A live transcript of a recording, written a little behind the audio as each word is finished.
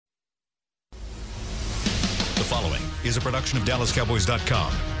is a production of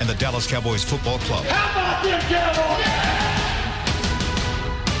DallasCowboys.com and the Dallas Cowboys Football Club. How about them Cowboys?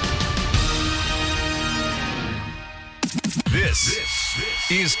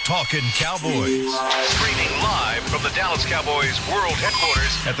 This is Talkin' Cowboys. Streaming live from the Dallas Cowboys World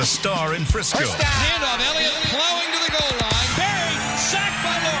Headquarters at the Star in Frisco. Handoff, Elliott plowing to the goal line. Barry, sacked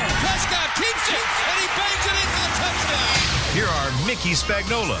by Lawrence. Prescott keeps it, and he bangs it in for the touchdown. Here are Mickey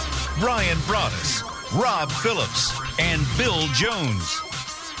Spagnola, Brian Broaddus, Rob Phillips, and Bill Jones.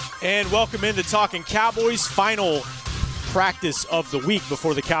 And welcome into Talkin' Cowboys, final practice of the week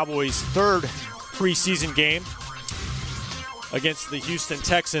before the Cowboys' third preseason game against the Houston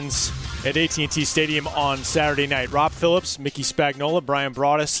Texans at AT&T Stadium on Saturday night. Rob Phillips, Mickey Spagnola, Brian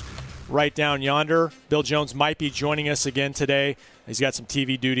Broaddus right down yonder. Bill Jones might be joining us again today. He's got some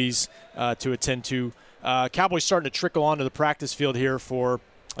TV duties to attend to. Cowboys starting to trickle onto the practice field here for,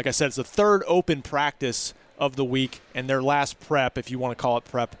 like I said, it's the third open practice of the week and their last prep, if you want to call it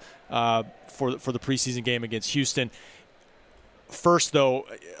prep, for the preseason game against Houston. First, though,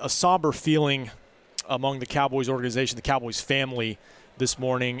 a somber feeling among the Cowboys organization, the Cowboys family this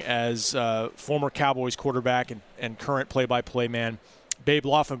morning, as former Cowboys quarterback and current play-by-play man Babe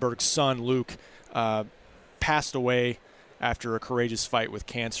Laufenberg's son, Luke, passed away after a courageous fight with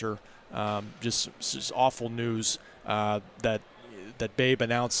cancer. Just awful news that Babe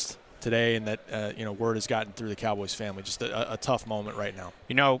announced today, and that word has gotten through the Cowboys family. Just a tough moment right now.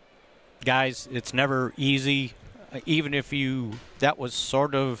 You know, guys, it's never easy. Even if that was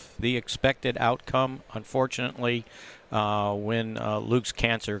sort of the expected outcome, unfortunately, when Luke's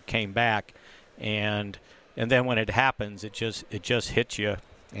cancer came back, and then when it happens, it just hits you,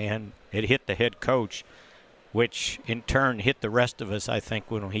 and it hit the head coach, which in turn hit the rest of us. I think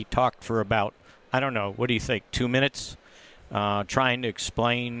when he talked for about, I don't know, what do you think, 2 minutes, trying to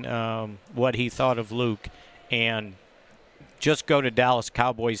explain what he thought of Luke. And just go to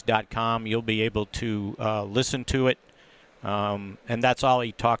DallasCowboys.com. You'll be able to listen to it. And that's all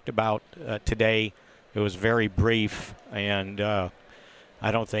he talked about today. It was very brief, and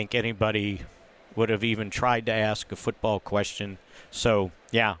I don't think anybody would have even tried to ask a football question. So,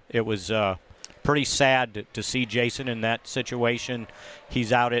 yeah, it was pretty sad to see Jason in that situation.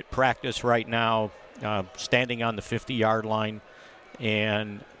 He's out at practice right now, standing on the 50-yard line.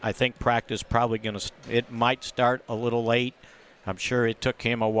 And I think practice it might start a little late. I'm sure it took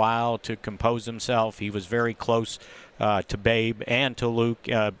him a while to compose himself. He was very close to Babe and to Luke,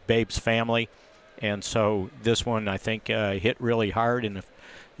 Babe's family. And so this one, I think, hit really hard. And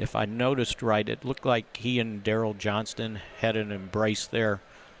if I noticed right, it looked like he and Daryl Johnston had an embrace there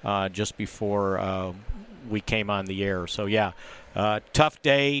just before we came on the air. So, yeah, tough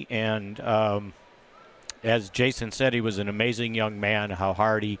day. And as Jason said, he was an amazing young man, how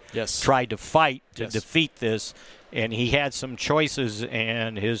hard he tried to fight to defeat this. And he had some choices,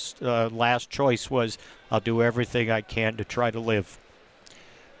 and his last choice was, I'll do everything I can to try to live.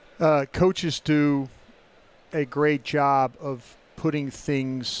 Coaches do a great job of putting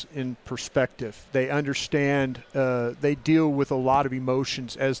things in perspective. They understand, they deal with a lot of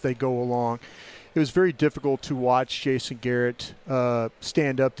emotions as they go along. It was very difficult to watch Jason Garrett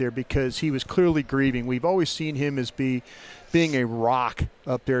stand up there because he was clearly grieving. We've always seen him as being a rock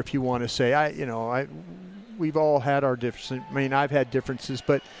up there, if you want to say. We've all had our differences. I mean, I've had differences,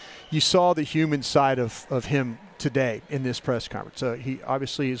 but you saw the human side of him today in this press conference. He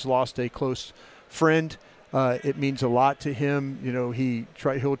obviously has lost a close friend. It means a lot to him.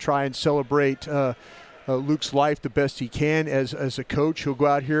 He'll try and celebrate Luke's life the best he can as a coach. He'll go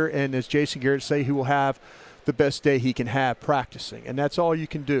out here, and as Jason Garrett say, he will have the best day he can have practicing, and that's all you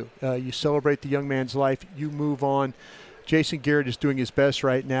can do. You celebrate the young man's life. You move on. Jason Garrett is doing his best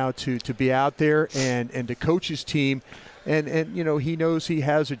right now to be out there and to coach his team. And he knows he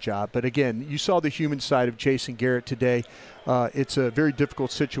has a job. But, again, you saw the human side of Jason Garrett today. It's a very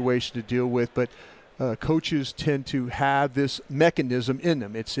difficult situation to deal with. But coaches tend to have this mechanism in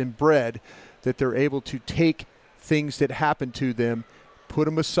them. It's inbred that they're able to take things that happen to them, put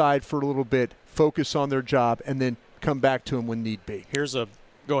them aside for a little bit, focus on their job, and then come back to them when need be.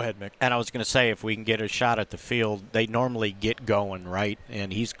 Go ahead, Mick. And I was going to say, if we can get a shot at the field, they normally get going, right?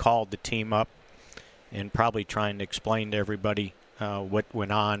 And he's called the team up and probably trying to explain to everybody what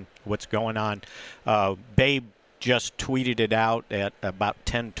went on, what's going on. Babe just tweeted it out at about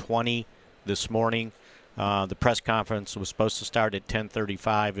 10:20 this morning. The press conference was supposed to start at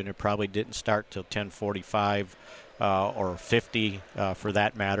 10:35, and it probably didn't start till 10:45 or 50 for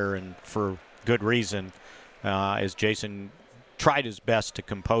that matter, and for good reason, as Jason tried his best to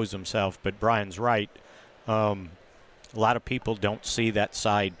compose himself. But Brian's right. A lot of people don't see that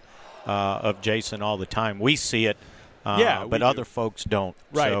side of Jason all the time. We see it but other folks don't.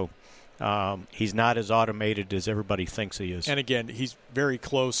 Right. So he's not as automated as everybody thinks he is. And again, he's very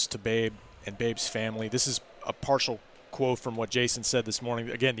close to Babe and Babe's family. This is a partial quote from what Jason said this morning.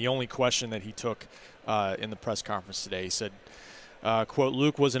 Again, the only question that he took in the press conference today. He said, quote,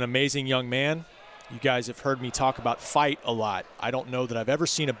 "Luke was an amazing young man. You guys have heard me talk about fight a lot. I don't know that I've ever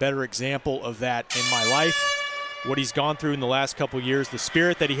seen a better example of that in my life. What he's gone through in the last couple of years, the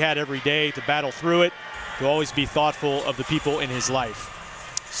spirit that he had every day to battle through it, to always be thoughtful of the people in his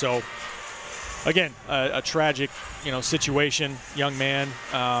life." So, again, a tragic, situation, young man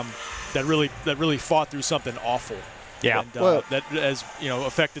that really fought through something awful. Yeah, and, that has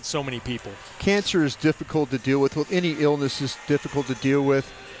affected so many people. Cancer is difficult to deal with. Well, any illness is difficult to deal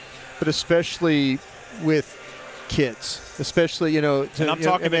with, but especially with kids, especially And I'm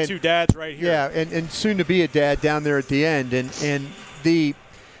talking to two dads right here. Yeah, and soon to be a dad down there at the end, and the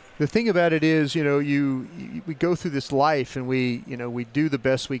thing about it is, we go through this life and we do the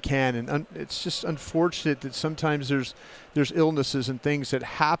best we can, and it's just unfortunate that sometimes there's illnesses and things that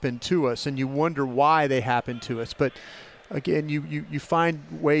happen to us, and you wonder why they happen to us. But again, you find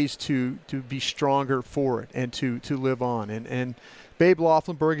ways to be stronger for it and to live on. And Babe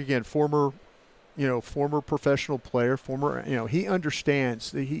Laufenberg, again, former professional player, he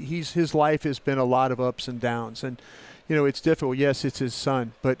understands. His life has been a lot of ups and downs, and it's difficult. Yes, it's his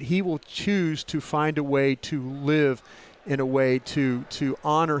son, but he will choose to find a way to live in a way to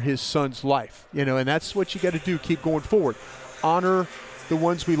honor his son's life. And that's what you got to do. Keep going forward. Honor the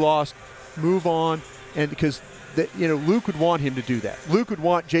ones we lost. Move on, and because Luke would want him to do that. Luke would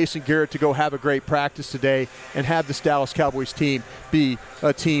want Jason Garrett to go have a great practice today and have this Dallas Cowboys team be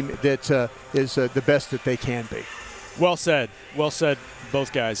a team that is the best that they can be. Well said,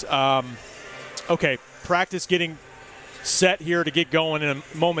 both guys. Okay, practice getting set here to get going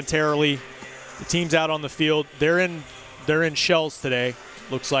momentarily. The team's out on the field. They're in shells today.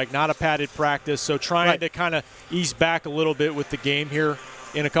 Looks like not a padded practice, so trying to kind of ease back a little bit with the game here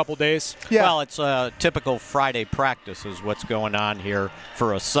in a couple days. Yeah. Well, it's a typical Friday practice is what's going on here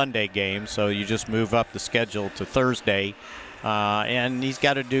for a Sunday game, so you just move up the schedule to Thursday. And he's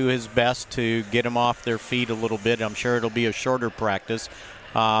got to do his best to get them off their feet a little bit. I'm sure it'll be a shorter practice.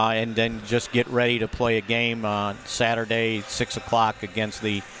 And then just get ready to play a game on Saturday, 6 o'clock against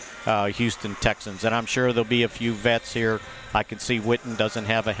the Houston Texans. And I'm sure there'll be a few vets here. I can see Witten doesn't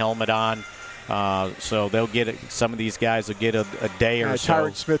have a helmet on. So they'll get it. Some of these guys will get a day or so.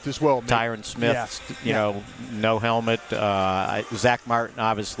 Tyron Smith as well. Tyron Smith, no helmet. Zach Martin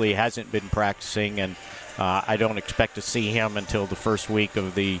obviously hasn't been practicing, and I don't expect to see him until the first week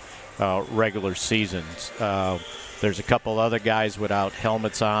of the regular season. There's a couple other guys without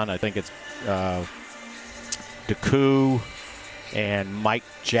helmets on. I think it's Deku and Mike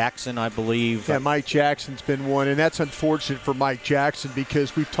Jackson, I believe. Yeah, Mike Jackson's been one, and that's unfortunate for Mike Jackson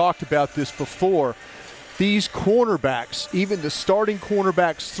because we've talked about this before. These cornerbacks, even the starting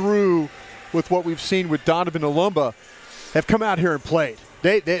cornerbacks through with what we've seen with Donovan Olumba, have come out here and played.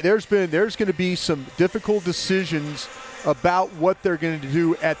 There's going to be some difficult decisions about what they're going to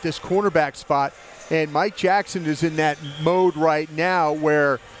do at this cornerback spot. And Mike Jackson is in that mode right now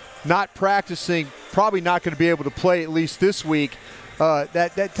where not practicing, probably not going to be able to play at least this week.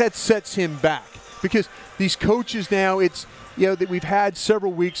 That sets him back because these coaches now, it's that we've had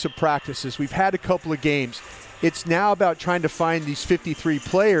several weeks of practices, we've had a couple of games. It's now about trying to find these 53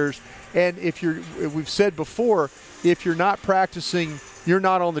 players. And we've said before, if you're not practicing, you're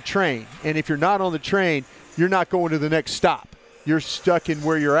not on the train. And if you're not on the train, you're not going to the next stop. You're stuck in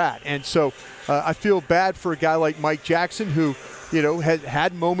where you're at. And so I feel bad for a guy like Mike Jackson who,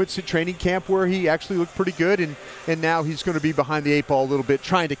 had moments at training camp where he actually looked pretty good, and now he's going to be behind the eight ball a little bit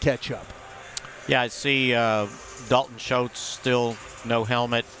trying to catch up. Yeah, I see Dalton Schultz still no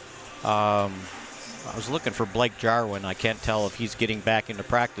helmet. I was looking for Blake Jarwin. I can't tell if he's getting back into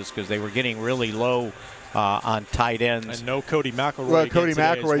practice because they were getting really low on tight ends. And no Cody McElroy. Well, Cody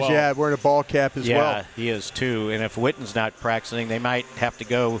McElroy's, wearing a ball cap as well. Yeah, he is too. And if Witten's not practicing, they might have to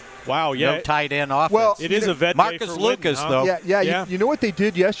go no tight end offense. Well, it is a vet Marcus day for Lucas, Witten, though. Yeah. You know what they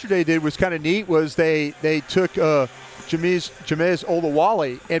did yesterday was kind of neat was they took Jameis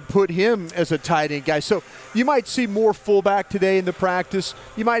Olawale and put him as a tight end guy. So you might see more fullback today in the practice.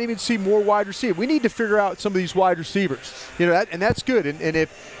 You might even see more wide receiver. We need to figure out some of these wide receivers. And that's good. And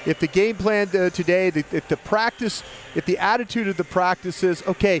if the game plan today, if the attitude of the practice is,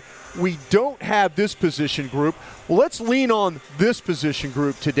 okay, we don't have this position group, well, let's lean on this position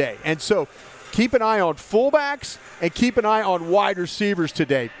group today. And so keep an eye on fullbacks and keep an eye on wide receivers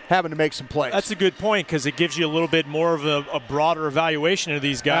today, having to make some plays. That's a good point because it gives you a little bit more of a broader evaluation of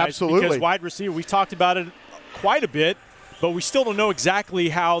these guys. Absolutely. Because wide receiver, we talked about it quite a bit, but we still don't know exactly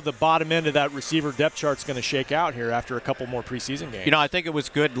how the bottom end of that receiver depth chart is going to shake out here after a couple more preseason games. I think it was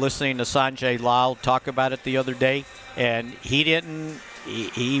good listening to Sanjay Lal talk about it the other day, and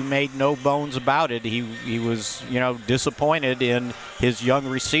he made no bones about it. He was, disappointed in his young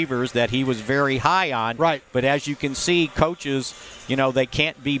receivers that he was very high on. Right. But as you can see, coaches, they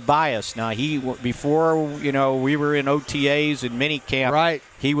can't be biased. Now, before we were in OTAs and minicamp, right,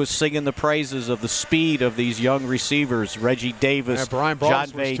 he was singing the praises of the speed of these young receivers, Reggie Davis,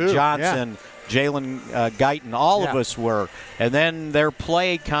 Jon'Vea Johnson, Jalen Guyton, all of us were. And then their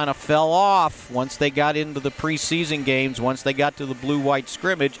play kind of fell off once they got into the preseason games, once they got to the blue-white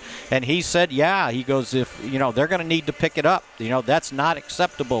scrimmage. And he said, he goes, if, they're going to need to pick it up. That's not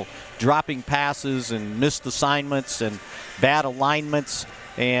acceptable, dropping passes and missed assignments and bad alignments.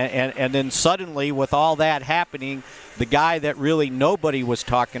 And then suddenly, with all that happening, the guy that really nobody was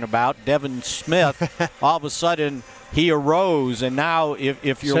talking about, Devin Smith, all of a sudden – he arose, and now if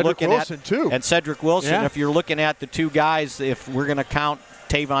you're Cedric looking Wilson at too. And Cedric Wilson, if you're looking at the two guys, if we're going to count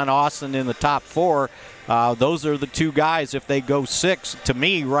Tavon Austin in the top 4, those are the two guys. If they go 6, to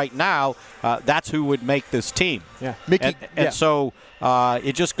me right now, that's who would make this team. Yeah, Mickey. So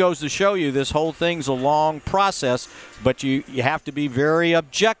it just goes to show you this whole thing's a long process, but you have to be very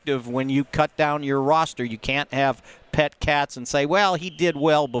objective when you cut down your roster. You can't have pet cats and say, well, he did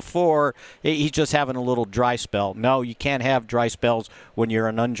well before, he's just having a little dry spell. No, you can't have dry spells when you're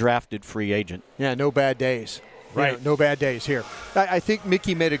an undrafted free agent. Yeah, no bad days. Right. No bad days here. I think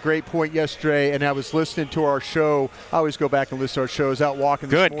Mickey made a great point yesterday, and I was listening to our show. I always go back and listen to our shows out walking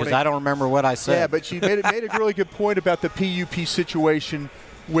this morning. Good, because I don't remember what I said. Yeah, but she made a really good point about the PUP situation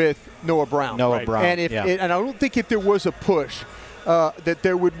with Noah Brown. Brown. And and I don't think if there was a push,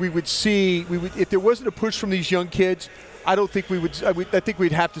 that we would see if there wasn't a push from these young kids, I don't think we would. I think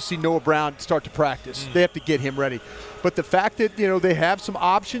we'd have to see Noah Brown start to practice. They have to get him ready. But the fact that they have some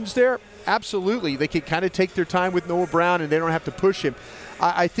options there, absolutely, they can kind of take their time with Noah Brown and they don't have to push him.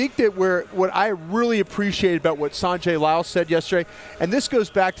 I think that what I really appreciate about what Sanjay Lal said yesterday, and this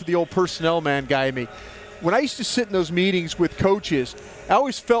goes back to the old personnel man guy in me. When I used to sit in those meetings with coaches, I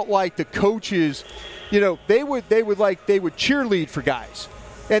always felt like the coaches, they would cheerlead for guys.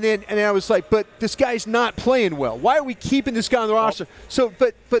 And then I was like, but this guy's not playing well. Why are we keeping this guy on the roster? So,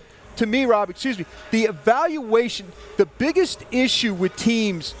 but to me, Rob, the evaluation, the biggest issue with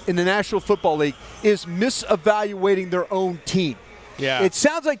teams in the National Football League is misevaluating their own team. Yeah. It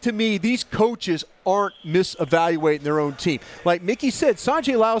sounds like to me these coaches aren't misevaluating their own team. Like Mickey said,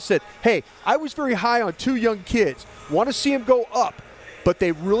 Sanjay Lal said, hey, I was very high on 2 young kids. Want to see them go up, but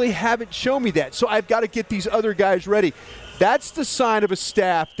they really haven't shown me that. So I've got to get these other guys ready. That's the sign of a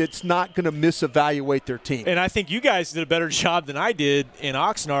staff that's not going to misevaluate their team. And I think you guys did a better job than I did in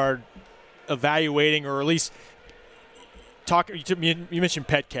Oxnard evaluating, or at least talking. You mentioned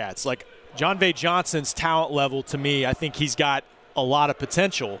pet cats. Like Jon'Vea Johnson's talent level, to me, I think he's got a lot of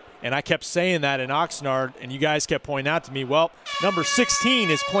potential. And I kept saying that in Oxnard, and you guys kept pointing out to me, well, number 16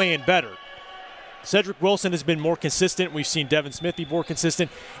 is playing better. Cedric Wilson has been more consistent. We've seen Devin Smith be more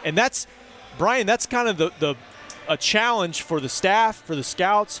consistent. And that's, Brian, that's kind of a challenge for the staff, for the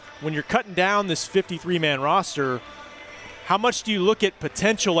scouts. When you're cutting down this 53-man roster, how much do you look at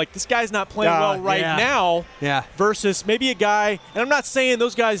potential? Like, this guy's not playing well now versus maybe a guy, and I'm not saying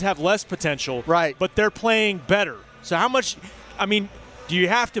those guys have less potential, right, but they're playing better. So how much, do you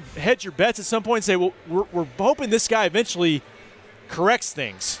have to hedge your bets at some point and say, well, we're hoping this guy eventually corrects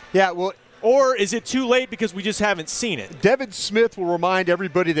things? Yeah, well, or is it too late because we just haven't seen it? Devin Smith will remind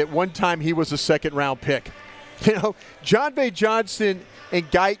everybody that one time he was a second-round pick. Jon'Vea Johnson and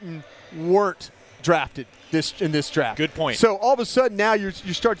Guyton weren't drafted in this draft. Good point. So all of a sudden now you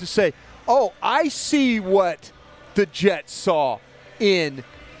start to say, oh, I see what the Jets saw in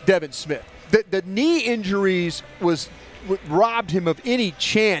Devin Smith. The knee injuries robbed him of any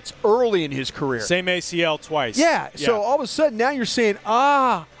chance early in his career. Same ACL twice. Yeah. So all of a sudden now you're saying,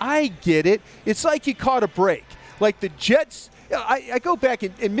 I get it. It's like you caught a break. Like the Jets, I go back,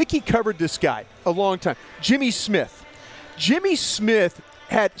 and Mickey covered this guy a long time. Jimmy Smith. Jimmy Smith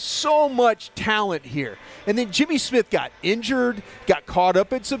had so much talent here. And then Jimmy Smith got injured, got caught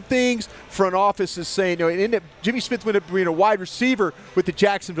up in some things. Front office is saying, Jimmy Smith went up being a wide receiver with the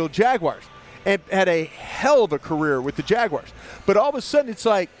Jacksonville Jaguars and had a hell of a career with the Jaguars. But all of a sudden it's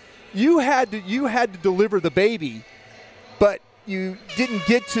like you had to deliver the baby, but you didn't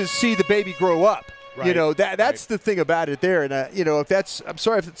get to see the baby grow up. Right. That's the thing about it there. And, I'm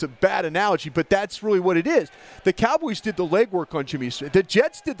sorry if it's a bad analogy, but that's really what it is. The Cowboys did the legwork on Jimmy Smith. The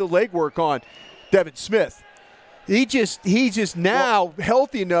Jets did the legwork on Devin Smith. He's just now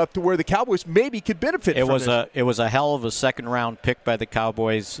healthy enough to where the Cowboys maybe could benefit from this. It was a hell of a second-round pick by the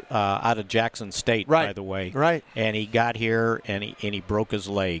Cowboys out of Jackson State, by the way. Right. And he got here, and he broke his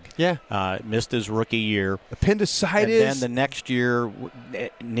leg. Yeah. Missed his rookie year. Appendicitis. And then the next year,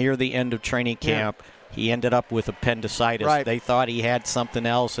 near the end of training camp, he ended up with appendicitis. Right. They thought he had something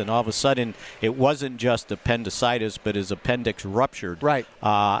else, and all of a sudden it wasn't just appendicitis, but his appendix ruptured. Right.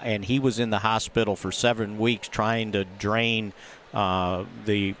 And he was in the hospital for 7 weeks trying to drain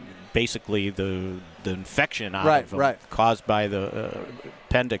the infection out of him caused by the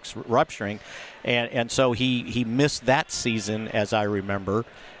appendix rupturing. And so he missed that season, as I remember.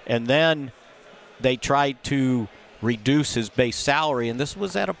 And then they tried to reduce his base salary, and this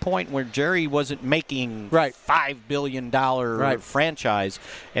was at a point where Jerry wasn't making $5 billion franchise,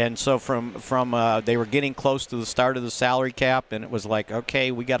 and so from they were getting close to the start of the salary cap, and it was like,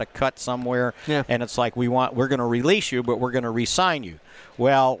 okay, we got to cut somewhere, and it's like we're going to release you, but we're going to re-sign you.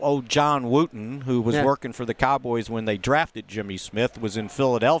 Well, John Wooten, who was working for the Cowboys when they drafted Jimmy Smith, was in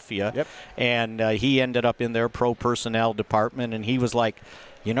Philadelphia, and he ended up in their pro personnel department, and he was like,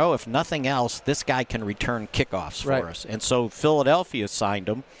 you know, if nothing else, this guy can return kickoffs for us. And so Philadelphia signed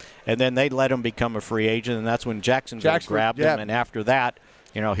him, and then they let him become a free agent, and that's when Jacksonville grabbed him. And after that,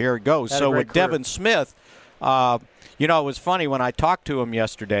 here it goes. So with Devin Smith, it was funny when I talked to him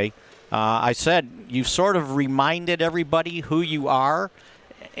yesterday. I said, you've sort of reminded everybody who you are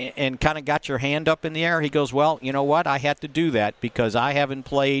and kind of got your hand up in the air. He goes, well, you know what? I had to do that because I haven't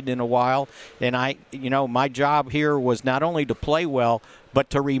played in a while, and my job here was not only to play well, but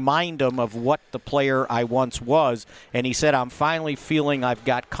to remind them of what the player I once was. And he said, I'm finally feeling I've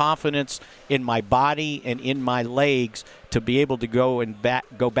got confidence in my body and in my legs to be able to go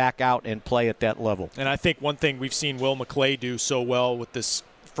back out and play at that level. And I think one thing we've seen Will McClay do so well with this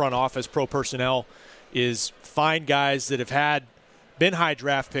front office pro personnel is find guys that have been high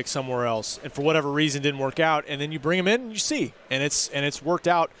draft picks somewhere else and for whatever reason didn't work out, and then you bring them in and you see. And it's worked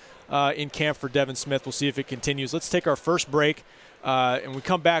out in camp for Devin Smith. We'll see if it continues. Let's take our first break. And we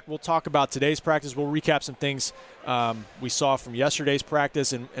come back, we'll talk about today's practice. We'll recap some things we saw from yesterday's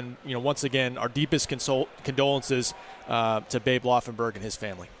practice. And once again, our deepest condolences to Babe Laufenberg and his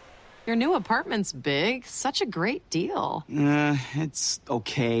family. Your new apartment's big. Such a great deal. It's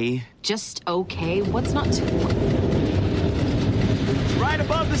okay. Just okay? What's not to... It's right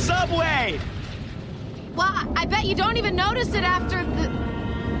above the subway! Well, I bet you don't even notice it after the...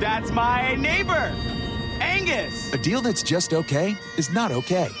 That's my neighbor! Angus! A deal that's just okay is not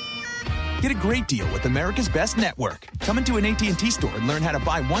okay. Get a great deal with America's Best Network. Come into an AT&T store and learn how to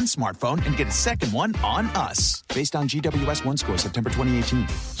buy one smartphone and get a second one on us. Based on GWS One score, September 2018.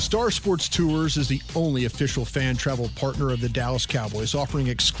 Star Sports Tours is the only official fan travel partner of the Dallas Cowboys, offering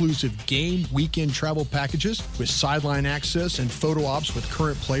exclusive game weekend travel packages with sideline access and photo ops with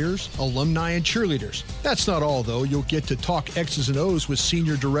current players, alumni, and cheerleaders. That's not all, though. You'll get to talk X's and O's with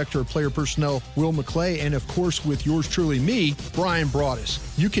Senior Director of Player Personnel Will McClay, and of course with yours truly, me, Brian Broaddus.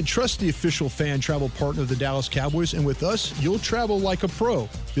 You can trust the official fan travel partner of the Dallas Cowboys, and with us, you'll travel like a pro.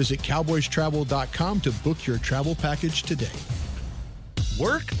 Visit cowboystravel.com to book your travel package today.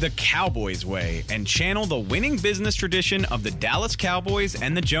 Work the Cowboys way and channel the winning business tradition of the Dallas Cowboys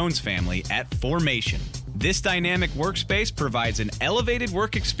and the Jones family at Formation. This dynamic workspace provides an elevated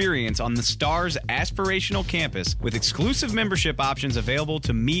work experience on the Star's aspirational campus with exclusive membership options available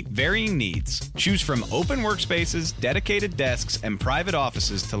to meet varying needs. Choose from open workspaces, dedicated desks, and private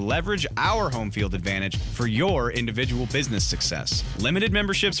offices to leverage our home field advantage for your individual business success. Limited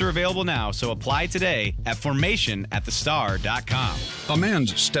memberships are available now, so apply today at formationatthestar.com. A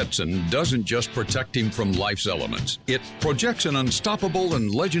man's Stetson doesn't just protect him from life's elements. It projects an unstoppable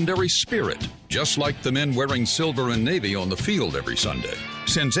and legendary spirit, just like the men wearing silver and navy on the field every Sunday.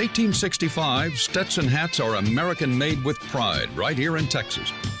 Since 1865, Stetson hats are American-made with pride right here in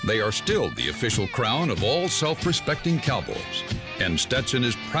Texas. They are still the official crown of all self-respecting Cowboys. And Stetson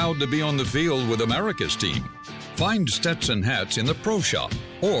is proud to be on the field with America's team. Find Stetson hats in the Pro Shop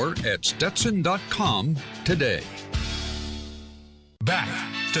or at Stetson.com today. Back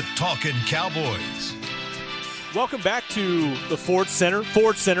to Talkin' Cowboys. Welcome back to the Ford Center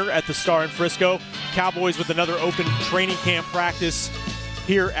at the Star in Frisco. Cowboys with another open training camp practice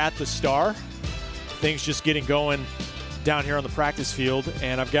here at the Star. Things just getting going down here on the practice field.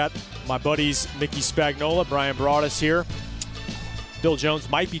 And I've got my buddies Mickey Spagnola, Brian Broaddus here. Bill Jones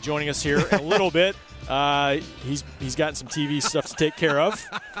might be joining us here in a little bit. He's gotten some TV stuff to take care of.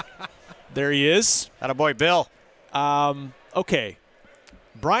 There he is. Attaboy, Bill. Okay.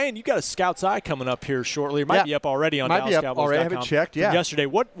 Brian, you got a Scout's Eye coming up here shortly. It might be up already on DallasCowboys.com. Already. I haven't checked, from yesterday.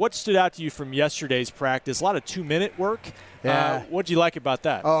 What stood out to you from yesterday's practice? A lot of 2-minute work. Yeah. What did you like about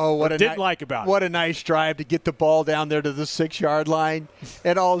that? Oh, what didn't like about it? What a nice drive to get the ball down there to the 6-yard line,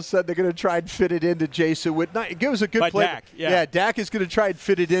 and all of a sudden they're going to try and fit it into Jason Witten. It was a good play. Dak, yeah. Dak is going to try and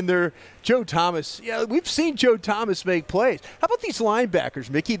fit it in there. Joe Thomas. Yeah, we've seen Joe Thomas make plays. How about these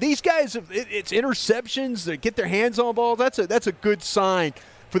linebackers, Mickey? These guys, it's interceptions. They get their hands on balls. That's a good sign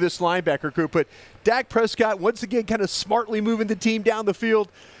for this linebacker group. But Dak Prescott, once again, kind of smartly moving the team down the field.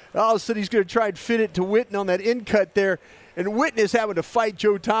 All of a sudden he's going to try and fit it to Witten on that in cut there. And Witten is having to fight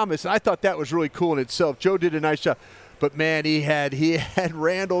Joe Thomas. And I thought that was really cool in itself. Joe did a nice job. But, man, he had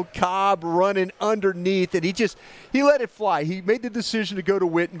Randall Cobb running underneath, and he let it fly. He made the decision to go to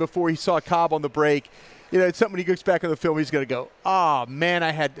Witten before he saw Cobb on the break. You know, it's something when he goes back on the film, he's going to go, oh, man,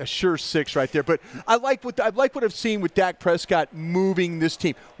 I had a sure 6 right there. But I like what I've seen with Dak Prescott moving this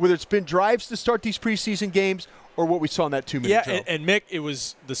team, whether it's been drives to start these preseason games or what we saw in that 2-minute drill. And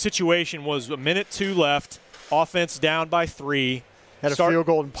Mick, the situation was a minute 2 left, offense down by 3. Had a field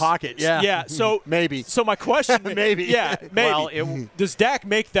goal in pocket. Yeah. So maybe. So my question, maybe. Yeah, maybe. Well, does Dak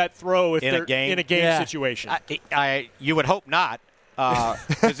make that throw if in they're a game? In a game situation? You would hope not,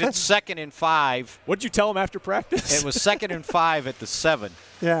 because it's 2nd and 5. What'd you tell him after practice? It was 2nd and 5 at the 7.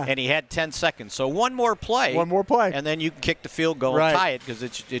 Yeah. And he had 10 seconds. So one more play. And then you can kick the field goal and tie it, because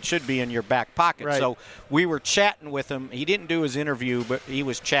it should be in your back pocket. Right. So we were chatting with him. He didn't do his interview, but he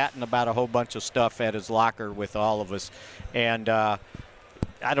was chatting about a whole bunch of stuff at his locker with all of us. And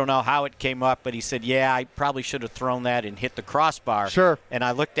I don't know how it came up, but he said, yeah, I probably should have thrown that and hit the crossbar. Sure. And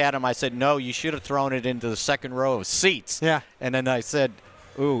I looked at him. I said, no, you should have thrown it into the second row of seats. Yeah. And then I said,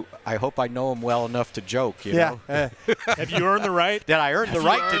 ooh, I hope I know him well enough to joke, you know? Have you earned the right? Did I earn the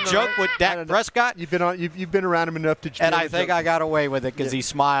right to joke with Dak Prescott? You've been around him enough to joke. And I think I got away with it because he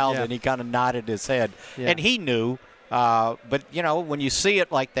smiled and he kind of nodded his head. Yeah. And he knew. But, you know, when you see it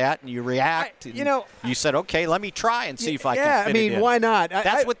like that and you react, you said, okay, let me try and see if I can fit it in. Why not?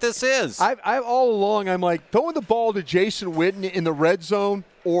 That's what this is. I all along, I'm like, throwing the ball to Jason Witten in the red zone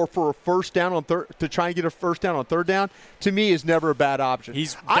or for a first down on to try and get a first down on third down, to me is never a bad option.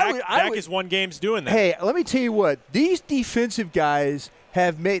 Dak has won games doing that. Hey, let me tell you what. These defensive guys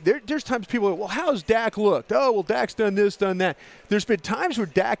have made there's times people are, well, how's Dak looked? Oh, well, Dak's done this, done that. There's been times where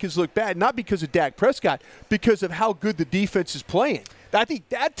Dak has looked bad, not because of Dak Prescott, because of how good the defense is playing. I think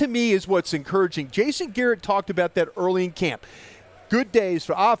that, to me, is what's encouraging. Jason Garrett talked about that early in camp. Good days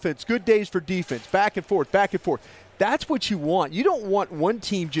for offense, good days for defense, back and forth, back and forth. That's what you want. You don't want one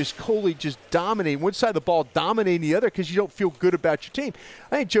team just dominating, one side of the ball dominating the other because you don't feel good about your team.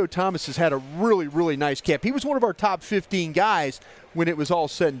 I think Joe Thomas has had a really, really nice camp. He was one of our top 15 guys when it was all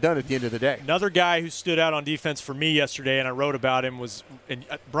said and done at the end of the day. Another guy who stood out on defense for me yesterday, and I wrote about him, was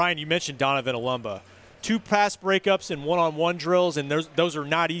Brian, you mentioned Donovan Olumba. 2 pass breakups and one-on-one drills, and those are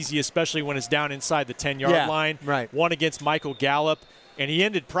not easy, especially when it's down inside the 10-yard line. Right. One against Michael Gallup, and he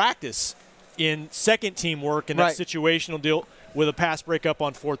ended practice in second-team work in that situational deal with a pass breakup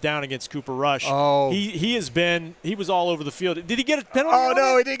on 4th down against Cooper Rush. Oh. He was all over the field. Did he get a penalty? Oh,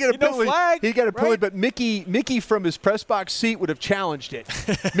 no, he didn't get a penalty. No flag? He got a penalty, but Mickey from his press box seat would have challenged it.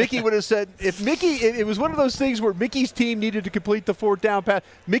 Mickey would have said, if it was one of those things where Mickey's team needed to complete the 4th down pass,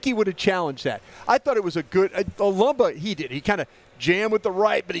 Mickey would have challenged that. I thought it was a good Olumba, he did. He kind of jammed with the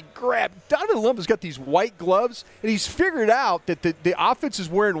right, but he grabbed. Donovan Olumba's got these white gloves, and he's figured out that the offense is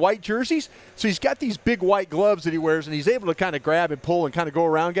wearing white jerseys, so he's got these big white gloves that he wears, and he's able to kind of grab and pull and kind of go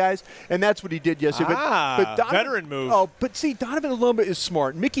around guys, and that's what he did yesterday. But veteran move. Oh, but see, Donovan Olumba is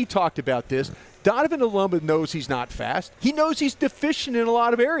smart. Mickey talked about this. Donovan Olumba knows he's not fast. He knows he's deficient in a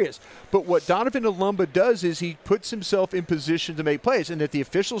lot of areas. But what Donovan Olumba does is he puts himself in position to make plays. And if the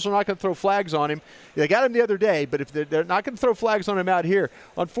officials are not going to throw flags on him, they got him the other day, but if they're not going to throw flags on him out here,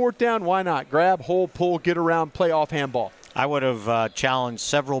 on 4th down, why not? Grab, hold, pull, get around, play off handball. I would have challenged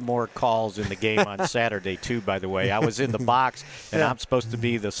several more calls in the game on Saturday, too, by the way. I was in the box, and I'm supposed to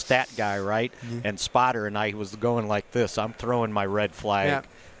be the stat guy, right? Mm-hmm. And spotter, and I was going like this. I'm throwing my red flag. Yeah.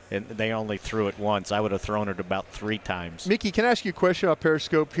 And they only threw it once. I would have thrown it about 3 times. Mickey, can I ask you a question about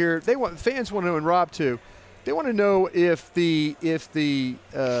Periscope here? Fans want to know, and Rob too. They want to know if the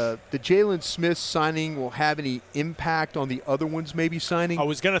Jalen Smith signing will have any impact on the other ones maybe signing. I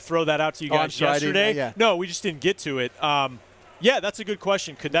was going to throw that out to you guys yesterday. Yeah. No, we just didn't get to it. Yeah, that's a good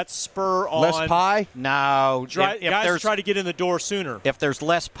question. Could that spur on less pie? No. Guys try to get in the door sooner. If there's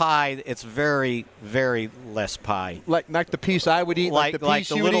less pie, it's very, very less pie. Like the piece I would eat, like the piece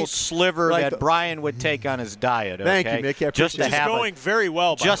the you little would eat? sliver Like that Brian would take on his diet. Thank okay? you, Mickey. I Just to appreciate it. have going very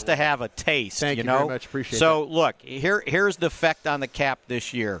well, by just the way. to have a taste. Thank you know? very much. Appreciate so, that. look, here's the effect on the cap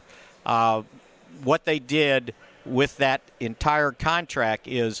this year. What they did with that entire contract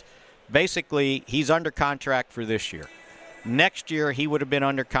is basically he's under contract for this year. Next year, he would have been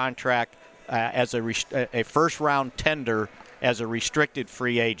under contract as a first-round tender as a restricted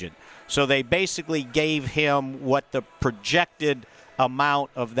free agent. So they basically gave him what the projected amount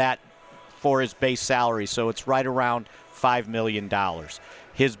of that for his base salary. So it's right around $5 million.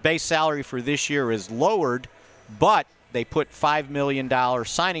 His base salary for this year is lowered, but they put $5 million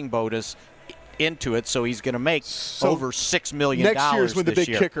signing bonus into it, so he's going to make over $6 million next year's when the big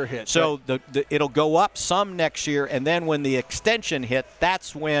year. kicker hits. So it'll go up some next year, and then when the extension hit,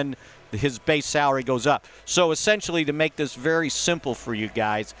 that's when his base salary goes up. So essentially, to make this very simple for you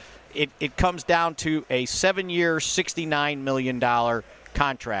guys, it comes down to a 7-year, $69 million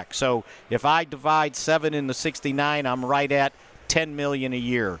contract. So if I divide 7 into 69, I'm right at $10 million a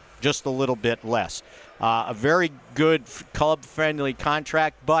year, just a little bit less. A very good club-friendly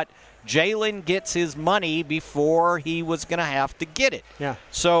contract, but Jalen gets his money before he was going to have to get it. Yeah.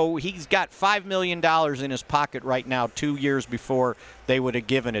 So he's got $5 million in his pocket right now, 2 years before they would have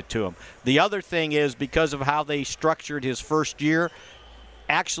given it to him. The other thing is, because of how they structured his first year,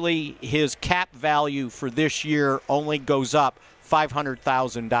 actually his cap value for this year only goes up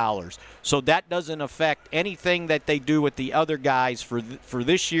 $500,000. So that doesn't affect anything that they do with the other guys for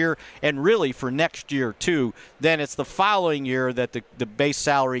this year and really for next year too. Then it's the following year that the base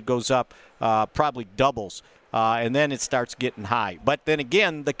salary goes up, probably doubles. And then it starts getting high. But then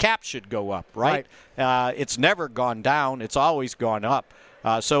again, the cap should go up, right? It's never gone down. It's always gone up.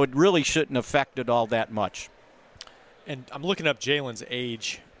 So it really shouldn't affect it all that much. And I'm looking up Jalen's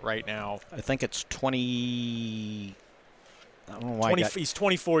age right now. I think it's 20. I don't know why. He's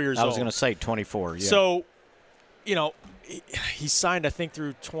 24 years old. I was going to say 24, yeah. So, he signed, I think,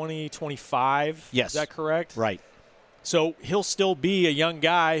 through 2025. Yes. Is that correct? Right. So he'll still be a young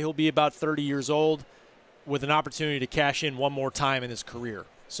guy. He'll be about 30 years old with an opportunity to cash in one more time in his career.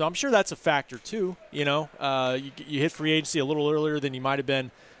 So I'm sure that's a factor, too. You hit free agency a little earlier than you might have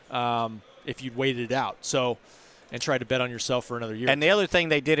been if you'd waited it out. So, and tried to bet on yourself for another year. And the other thing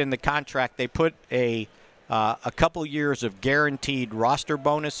they did in the contract, they put a couple years of guaranteed roster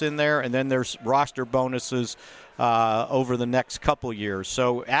bonus in there, and then there's roster bonuses over the next couple years.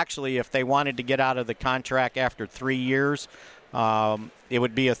 So actually, if they wanted to get out of the contract after 3 years, it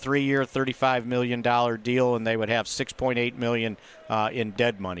would be a 3-year, $35 million deal, and they would have $6.8 million in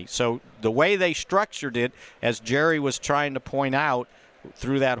dead money. So the way they structured it, as Jerry was trying to point out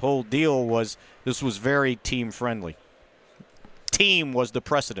through that whole deal, was this was very team-friendly. Team was the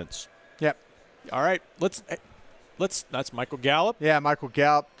precedence. Yep. All right, let's. That's Michael Gallup. Yeah, Michael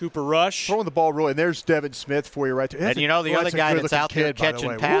Gallup. Cooper Rush. Throwing the ball really. And there's Devin Smith for you right there. And the other guy that's out there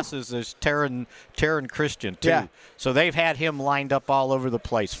catching passes is Taron Christian, too. Yeah. So they've had him lined up all over the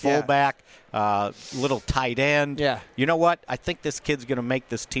place. Fullback, little tight end. Yeah. You know what? I think this kid's going to make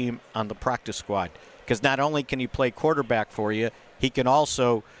this team on the practice squad, because not only can he play quarterback for you, he can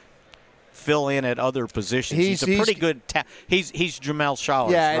also fill in at other positions. He's a pretty good he's Jamel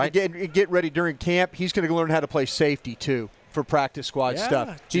Showers, right? Yeah, and get ready during camp. He's going to learn how to play safety, too, for practice squad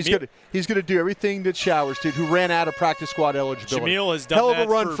stuff. He's going to do everything that Showers did, who ran out of practice squad eligibility. Jamil has done Hell that of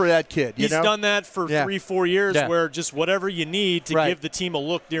a run for that kid. He's done that for 3-4 years, where just whatever you need to give the team a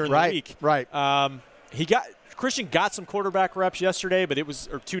look during the week. Right. Christian got some quarterback reps yesterday, but it was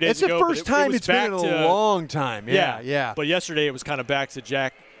 2 days ago. It's the first time it's been in a long time. Yeah. But yesterday it was kind of back to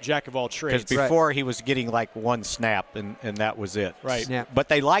Jack of all trades. Because before he was getting like one snap, and that was it. Right. Yeah. But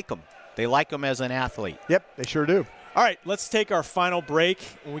they like him. They like him as an athlete. Yep, they sure do. All right, let's take our final break.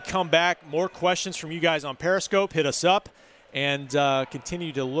 When we come back, more questions from you guys on Periscope. Hit us up and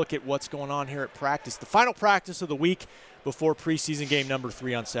continue to look at what's going on here at practice. The final practice of the week before preseason game number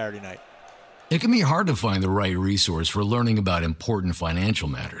 3 on Saturday night. It can be hard to find the right resource for learning about important financial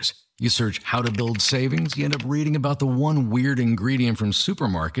matters. You search how to build savings, you end up reading about the one weird ingredient from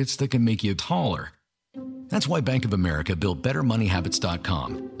supermarkets that can make you taller. That's why Bank of America built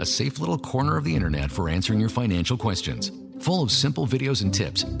BetterMoneyHabits.com, a safe little corner of the internet for answering your financial questions. Full of simple videos and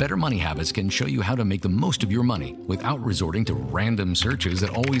tips, Better Money Habits can show you how to make the most of your money without resorting to random searches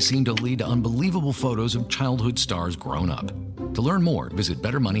that always seem to lead to unbelievable photos of childhood stars grown up. To learn more, visit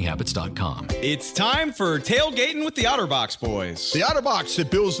bettermoneyhabits.com. It's time for tailgating with the OtterBox boys. The OtterBox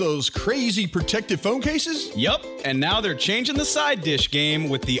that builds those crazy protective phone cases? Yup, and now they're changing the side dish game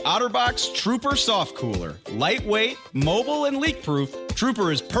with the OtterBox Trooper Soft Cooler. Lightweight, mobile, and leak-proof,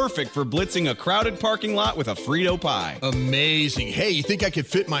 Trooper is perfect for blitzing a crowded parking lot with a Frito pie. Amazing. Hey, you think I could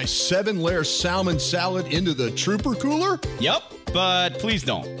fit my 7-layer salmon salad into the Trooper cooler? Yup, but please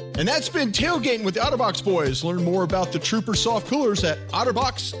don't. And that's been Tailgating with the OtterBox boys. Learn more about the Trooper Soft Coolers at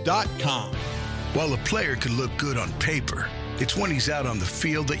OtterBox.com. While a player could look good on paper, it's when he's out on the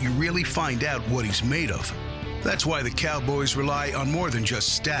field that you really find out what he's made of. That's why the Cowboys rely on more than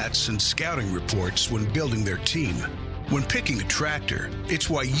just stats and scouting reports when building their team. When picking a tractor, it's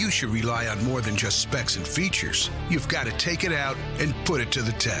why you should rely on more than just specs and features. You've got to take it out and put it to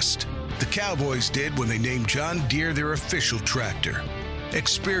the test. The Cowboys did when they named John Deere their official tractor.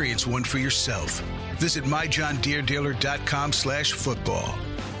 Experience one for yourself. Visit myjohndeeredealer.com/football.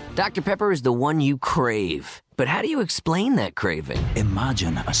 Dr. Pepper is the one you crave. But how do you explain that craving?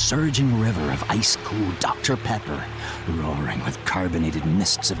 Imagine a surging river of ice-cold Dr. Pepper, roaring with carbonated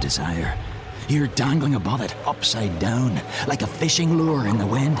mists of desire. You're dangling above it, upside down, like a fishing lure in the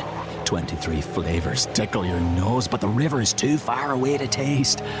wind. 23 flavors tickle your nose, but the river is too far away to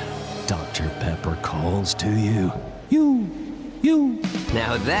taste. Dr. Pepper calls to you. You.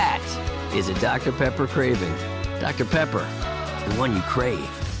 Now that is a Dr. Pepper craving. Dr. Pepper, the one you crave.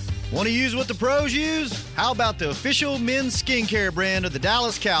 Want to use what the pros use? How about the official men's skincare brand of the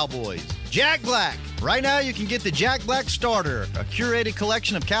Dallas Cowboys, Jack Black. Right now you can get the Jack Black Starter, a curated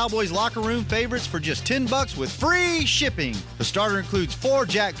collection of Cowboys locker room favorites for just $10 with free shipping. The starter includes 4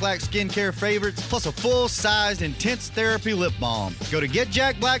 Jack Black skincare favorites plus a full-sized intense therapy lip balm. Go to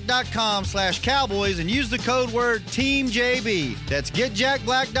getjackblack.com/Cowboys and use the code word TEAMJB. That's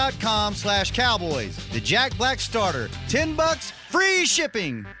getjackblack.com/Cowboys. The Jack Black Starter, $10, free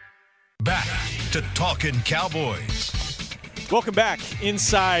shipping. Back to Talkin' Cowboys. Welcome back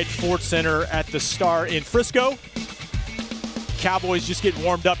inside Ford Center at the Star in Frisco. Cowboys just getting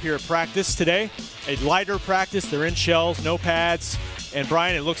warmed up here at practice today. A lighter practice. They're in shells, no pads. And,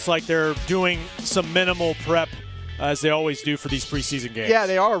 Brian, it looks like they're doing some minimal prep as they always do for these preseason games. Yeah,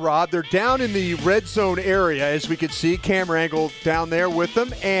 they are, Rob. They're down in the red zone area, as we can see. Camera angle down there with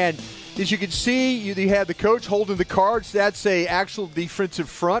them. And as you can see, you had the coach holding the cards. That's a actual defensive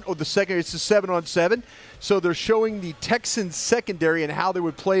front, or the second. It's a 7-on-7. So they're showing the Texans secondary and how they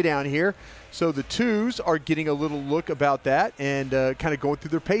would play down here. So the twos are getting a little look about that and kind of going through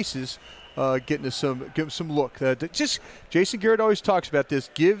their paces, getting some look. Just Jason Garrett always talks about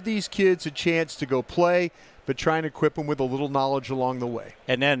this. Give these kids a chance to go play, but trying to equip them with a little knowledge along the way.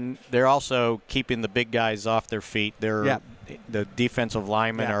 And then they're also keeping the big guys off their feet. The defensive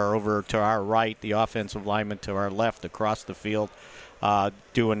linemen are over to our right, the offensive linemen to our left across the field,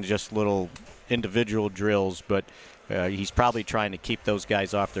 doing just little individual drills, but he's probably trying to keep those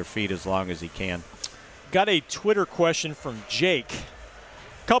guys off their feet as long as he can. Got a Twitter question from Jake.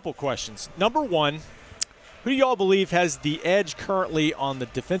 Couple questions. Number one, who do y'all believe has the edge currently on the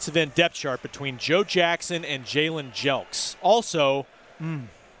defensive end depth chart between Joe Jackson and Jalen Jelks? Also,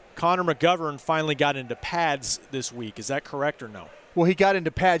 Connor McGovern finally got into pads this week. Is that correct or no? Well, he got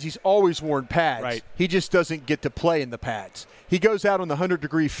into pads. He's always worn pads. Right. He just doesn't get to play in the pads. He goes out on the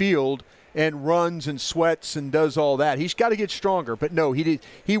 100-degree field and runs and sweats and does all that. He's got to get stronger. But, no,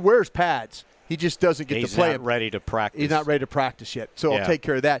 he wears pads. He just doesn't get to play. He's not ready to practice. He's not ready to practice yet. So I'll take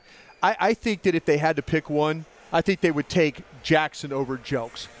care of that. I think that if they had to pick one, I think they would take Jackson over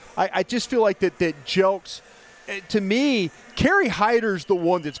Jelks. I just feel like that Jelks, to me, Kerry Hyder's the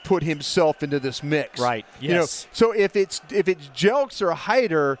one that's put himself into this mix. Right, yes. So if it's Jelks or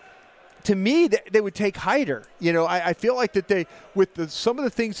Hyder, to me, they would take Hyder. I feel like that some of the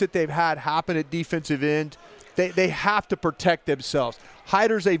things that they've had happen at defensive end, they have to protect themselves.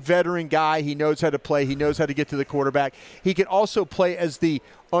 Hyder's a veteran guy. He knows how to play. He knows how to get to the quarterback. He can also play as the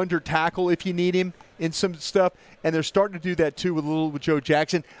under tackle if you need him in some stuff, and they're starting to do that too with Joe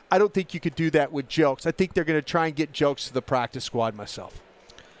Jackson. I don't think you could do that with Jelks. I think they're going to try and get Jelks to the practice squad myself.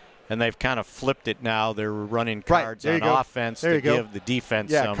 And they've kind of flipped it now. They're running cards on offense to give the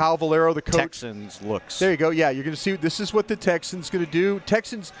defense some Kyle Valero, the coach. Texans looks. There you go. Yeah, you're going to see this is what the Texans going to do.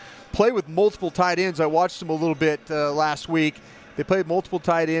 Texans play with multiple tight ends. I watched them a little bit last week. They play multiple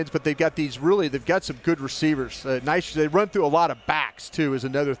tight ends, but they've got some good receivers. Nice. They run through a lot of backs, too, is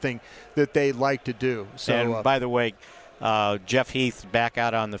another thing that they like to do. So, and by the way, Jeff Heath back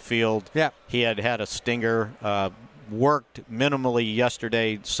out on the field. Yeah. He had a stinger worked minimally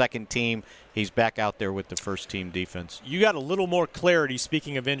yesterday, second team. He's back out there with the first team defense. You got a little more clarity,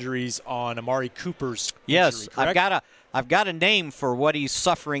 speaking of injuries, on Amari Cooper's Yes, injury, I've got a name for what he's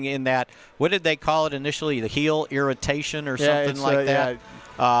suffering in that. What did they call it initially? The heel irritation or something like that?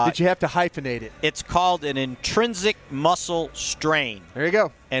 Did you have to hyphenate it? It's called an intrinsic muscle strain. There you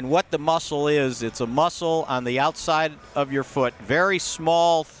go. And what the muscle is, it's a muscle on the outside of your foot, very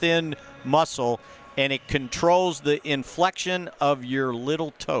small, thin muscle, and it controls the inflection of your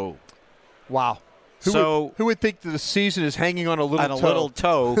little toe. Wow. Who would think that the season is hanging on a little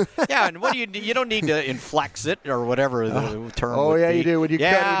toe? Yeah, and what do you don't need to inflex it or whatever the term would be. You do. When you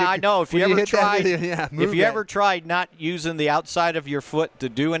I know. If you ever tried, tried not using the outside of your foot to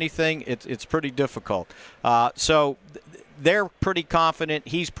do anything, it's pretty difficult. So they're pretty confident.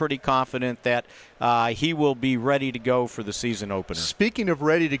 He's pretty confident that he will be ready to go for the season opener. Speaking of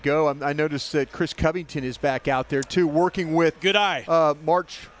ready to go, I noticed that Chris Covington is back out there too, working with Good eye.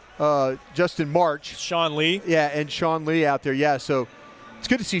 Justin March. Sean Lee. Yeah, and Sean Lee out there. Yeah, so it's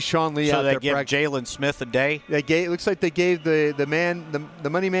good to see Sean Lee out there. So they give Jalen Smith a day? It looks like they gave the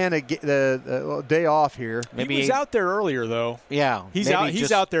money man a day off here. Maybe he was out there earlier, though. Yeah. He's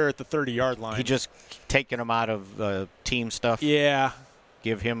out there at the 30-yard line. He just taking him out of team stuff. Yeah.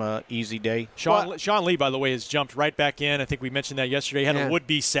 Give him an easy day. Sean Lee, by the way, has jumped right back in. I think we mentioned that yesterday. He had a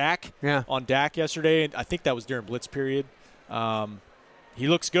would-be sack on Dak yesterday. And I think that was during blitz period. He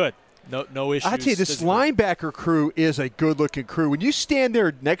looks good. No issues. I tell you, this linebacker crew is a good-looking crew. When you stand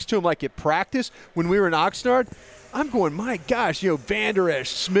there next to him like at practice, when we were in Oxnard, I'm going, my gosh, Vander Esch,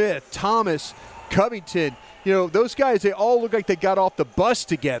 Smith, Thomas, Covington, those guys, they all look like they got off the bus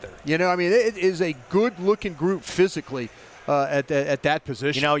together. It is a good-looking group physically at that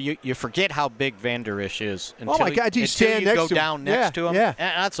position. You forget how big Vander Esch is. Oh, my God, you stand next to him. Go down next to him. Yeah.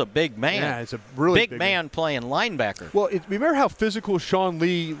 That's a big man. Yeah, it's a really big man playing linebacker. Well, remember how physical Sean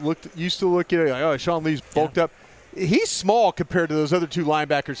Lee used to look at it? Like, Sean Lee's bulked up. He's small compared to those other two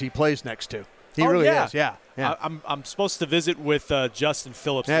linebackers he plays next to. He really is. Yeah. I'm supposed to visit with Justin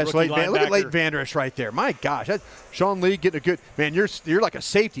Phillips. Yeah, the rookie look at Leighton Vander Esch right there. My gosh, Sean Lee getting a good man. You're like a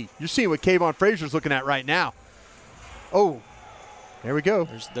safety. You're seeing what Kayvon Frazier's looking at right now. Oh. There we go.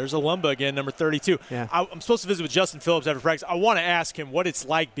 There's a Lumba again, number 32. Yeah. I'm supposed to visit with Justin Phillips after practice. I want to ask him what it's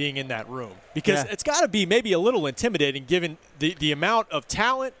like being in that room because it's got to be maybe a little intimidating given the amount of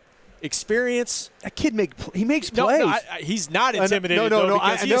talent, experience. That kid makes plays. No, he's not intimidated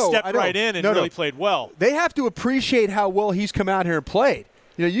because he stepped right in and really played well. They have to appreciate how well he's come out here and played.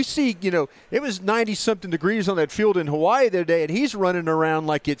 You see, it was 90-something degrees on that field in Hawaii the other day, and he's running around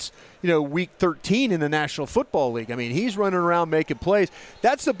like it's, week 13 in the National Football League. I mean, he's running around making plays.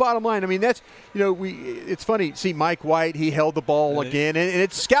 That's the bottom line. I mean, that's, it's funny. See, Mike White, he held the ball again, and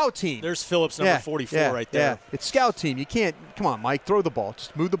it's scout team. There's Phillips, number 44 right there. Yeah, it's scout team. You can't, come on, Mike, throw the ball.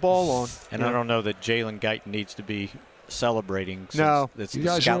 Just move the ball on. And I don't know that Jalen Guyton needs to be celebrating since no. It's you the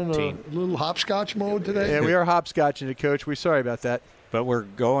guys scout on team. A little hopscotch mode today? Yeah, we are hopscotching it, Coach. We're sorry about that. But we're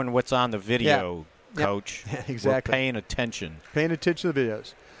going what's on the video, Coach. Yeah, exactly. We're paying attention. Paying attention to the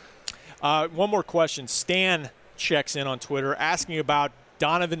videos. One more question. Stan checks in on Twitter asking about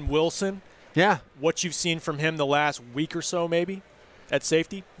Donovan Wilson. Yeah. What you've seen from him the last week or so maybe at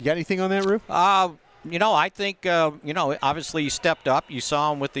safety. You got anything on that, Rue? I think, obviously he stepped up. You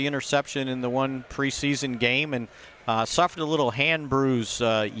saw him with the interception in the one preseason game and suffered a little hand bruise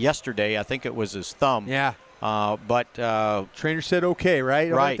yesterday. I think it was his thumb. Yeah. But trainer said okay,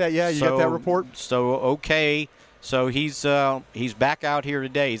 right? Right. Yeah, you got that report? So, okay. So he's back out here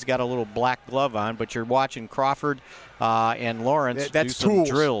today. He's got a little black glove on, but you're watching Crawford and Lawrence do some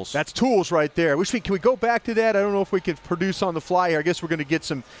drills. That's tools right there. Can we go back to that? I don't know if we could produce on the fly here. I guess we're going to get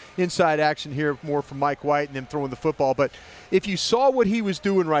some inside action here more from Mike White and them throwing the football. But if you saw what he was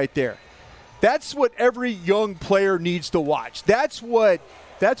doing right there, that's what every young player needs to watch. That's what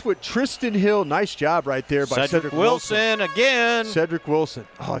Tristan Hill, nice job right there by Cedric Wilson again. Cedric Wilson.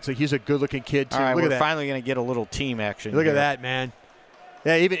 Oh, he's a good-looking kid, too. All right, Look at we're that. finally going to get a little team action. Look at that, man.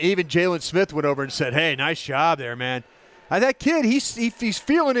 Yeah, even Jalen Smith went over and said, hey, nice job there, man. That kid, he's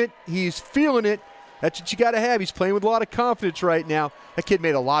feeling it. He's feeling it. That's what you got to have. He's playing with a lot of confidence right now. That kid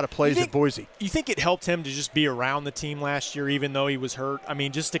made a lot of plays at Boise. You think it helped him to just be around the team last year, even though he was hurt? I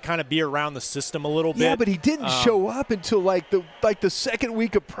mean, just to kind of be around the system a little bit. Yeah, but he didn't show up until like the second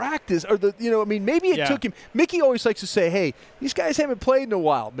week of practice, or maybe it took him. Mickey always likes to say, "Hey, these guys haven't played in a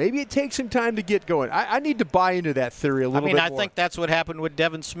while. Maybe it takes him time to get going." I need to buy into that theory a little bit more. I think that's what happened with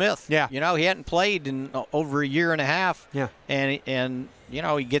Devin Smith. Yeah, he hadn't played in over a year and a half. Yeah, and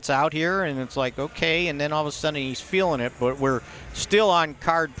he gets out here and it's like, okay, and then all of a sudden he's feeling it, but we're still on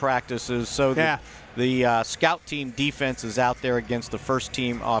card practices, so the scout team defense is out there against the first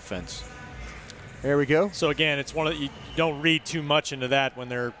team offense. There we go. So again, it's one of you don't read too much into that when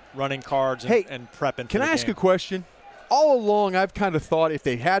they're running cards and prepping. Can for the I ask game. a question? All along, I've kind of thought if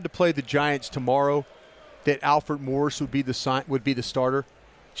they had to play the Giants tomorrow, that Alfred Morris would be the starter.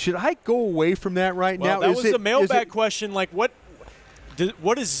 Should I go away from that right now? That was a mailbag question. Like, what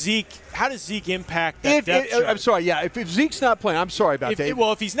is Zeke? How does Zeke impact that depth chart? I'm sorry. Yeah, if Zeke's not playing, I'm sorry about that.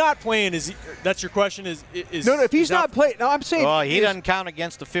 If he's not playing, that's your question? Is no? If he's not playing, no, I'm saying. Well, he doesn't count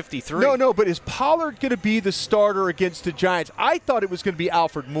against the 53. No, but is Pollard going to be the starter against the Giants? I thought it was going to be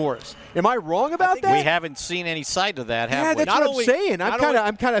Alfred Morris. Am I wrong about that? We haven't seen any side of that, have we? That's what I'm saying.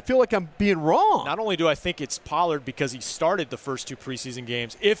 I'm kind of feel like I'm being wrong. Not only do I think it's Pollard because he started the first 2 preseason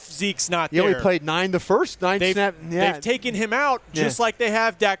games. If Zeke's not there, he played 9 the first 9 snap. Yeah. They've taken him out just like they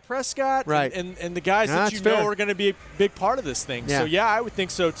have Dak Prescott, right? And the guys that you know are going to be a big part of this thing. So I would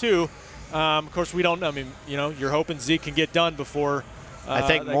think so too. Of course, we don't know. I mean, you're hoping Zeke can get done before. I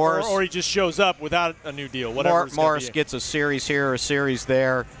think Morris, or he just shows up without a new deal. Whatever. Morris gets a series here, a series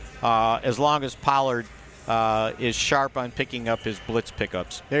there, as long as Pollard is sharp on picking up his blitz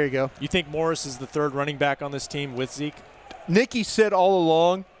pickups. There you go. You think Morris is the third running back on this team with Zeke? Nicky said all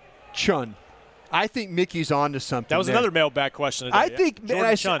along, Chun. I think Mickey's on to something. That was another mailbag question today. I think, man,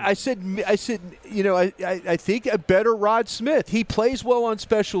 I said, I think a better Rod Smith. He plays well on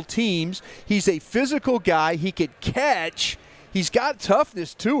special teams. He's a physical guy. He could catch. He's got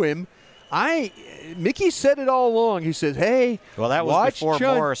toughness to him. Mickey said it all along. He said, "Hey, well, that was before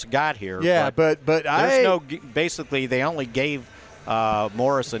Morris got here." Yeah, but basically they only gave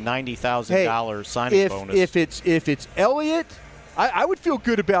Morris a $90,000 signing bonus. If it's Elliott, I would feel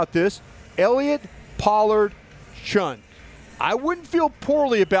good about this. Elliott, Pollard, Chun. I wouldn't feel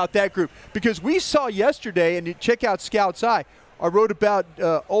poorly about that group because we saw yesterday, and you check out Scout's Eye, I wrote about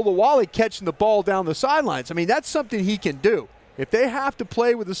Olawale catching the ball down the sidelines. I mean, that's something he can do. If they have to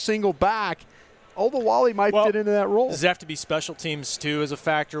play with a single back, Olawale might fit into that role. Does it have to be special teams too as a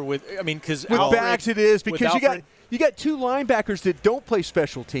factor? Because with backs it is because you got 2 linebackers that don't play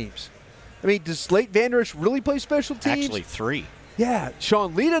special teams. I mean, does Slate Van Der Esch really play special teams? Actually, 3. Yeah,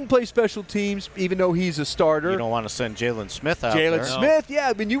 Sean Lee doesn't play special teams, even though he's a starter. You don't want to send Jalen Smith out there. Jalen Smith,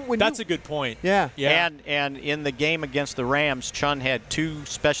 yeah. That's a good point. Yeah. And in the game against the Rams, Chun had 2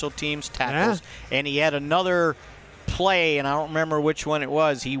 special teams tackles, and he had another play, and I don't remember which one it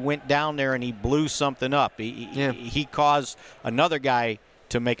was. He went down there and he blew something up. He caused another guy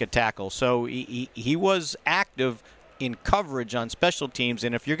to make a tackle. So he was active in coverage on special teams,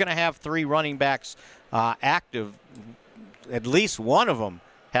 and if you're going to have 3 running backs active, at least one of them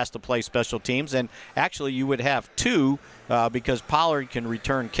has to play special teams, and actually you would have 2 because Pollard can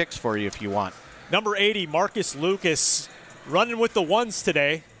return kicks for you if you want. Number 80, Marcus Lucas, running with the ones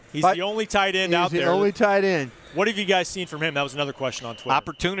today. He's the only tight end out there. He's the only tight end. What have you guys seen from him? That was another question on Twitter.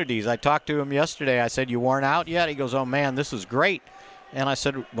 Opportunities. I talked to him yesterday. I said, "You worn out yet?" He goes, "Oh, man, this is great." And I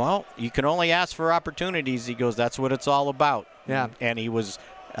said, "Well, you can only ask for opportunities." He goes, "That's what it's all about." Yeah. And he was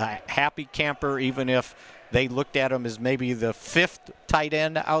a happy camper, even if they looked at him as maybe the 5th tight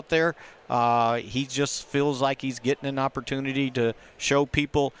end out there. He just feels like he's getting an opportunity to show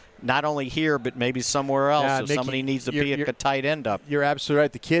people not only here but maybe somewhere else if Mickey, somebody needs to pick a tight end up. You're absolutely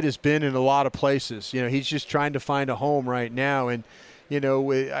right. The kid has been in a lot of places. He's just trying to find a home right now. And,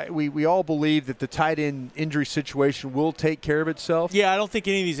 we all believe that the tight end injury situation will take care of itself. Yeah, I don't think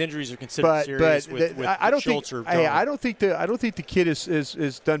any of these injuries are considered serious with Schultz or John. I don't think the kid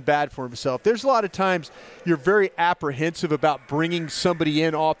is done bad for himself. There's a lot of times you're very apprehensive about bringing somebody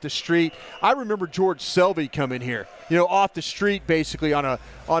in off the street. I remember George Selvey coming here, off the street basically on a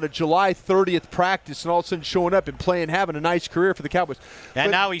July 30th practice, and all of a sudden showing up and having a nice career for the Cowboys.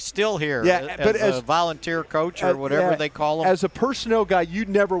 And now he's still here as a volunteer coach or whatever they call him. As a personnel guy, you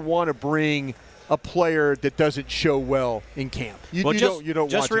never want to bring a player that doesn't show well in camp. You don't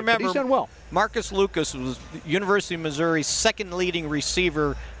just want remember, to. But he's done well. Marcus Lucas was University of Missouri's 2nd leading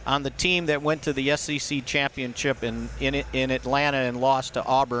receiver on the team that went to the SEC championship in Atlanta and lost to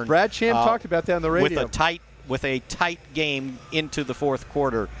Auburn. Brad Sham talked about that on the radio. With a tight game into the 4th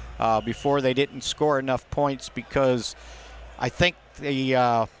quarter before they didn't score enough points because I think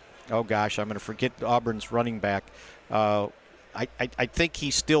I'm going to forget Auburn's running back. I think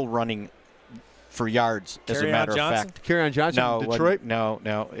he's still running for yards, as a matter of fact. Kerryon Johnson in Detroit?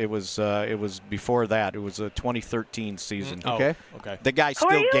 No. It was before that. It was a 2013 season. Okay. The guy's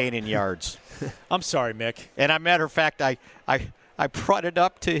still gaining yards. I'm sorry, Mick. And as a matter of fact, I I brought it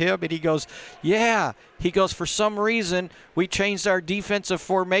up to him, and he goes, yeah. He goes, for some reason, we changed our defensive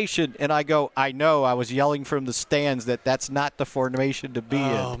formation. And I go, I know. I was yelling from the stands that's not the formation to be in.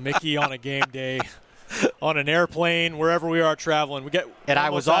 Oh, Mickey on a game day. On an airplane, wherever we are traveling, I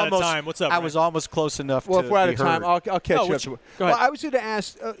was out of time. What's up? I was almost close enough. Well, to if we're out be of time, heard. I'll catch you up. Go ahead. Well, I was going to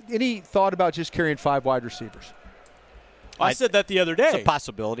ask, any thought about just carrying 5 wide receivers? I said that the other day. It's a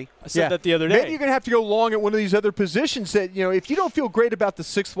possibility. I said that the other day. Maybe you're going to have to go long at one of these other positions that, if you don't feel great about the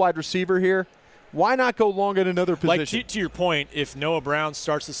 6th wide receiver here, why not go long at another position? Like to your point, if Noah Brown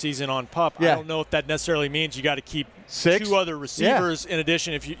starts the season on PUP, I don't know if that necessarily means you got to keep 6 2 other receivers in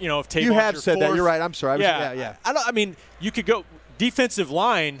addition. If if Tavon's you have your said 4th, that, you're right. I'm sorry. I mean, you could go defensive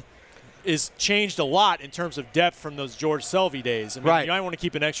line is changed a lot in terms of depth from those George Selvey days. I mean, right. You might want to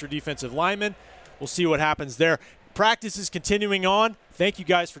keep an extra defensive lineman. We'll see what happens there. Practice is continuing on. Thank you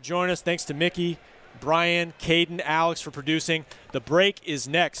guys for joining us. Thanks to Mickey, Brian, Caden, Alex for producing. The break is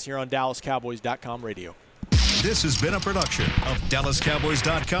next here on DallasCowboys.com radio. This has been a production of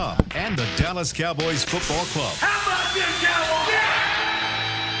DallasCowboys.com and the Dallas Cowboys Football Club. How about this, Cowboys? Yeah!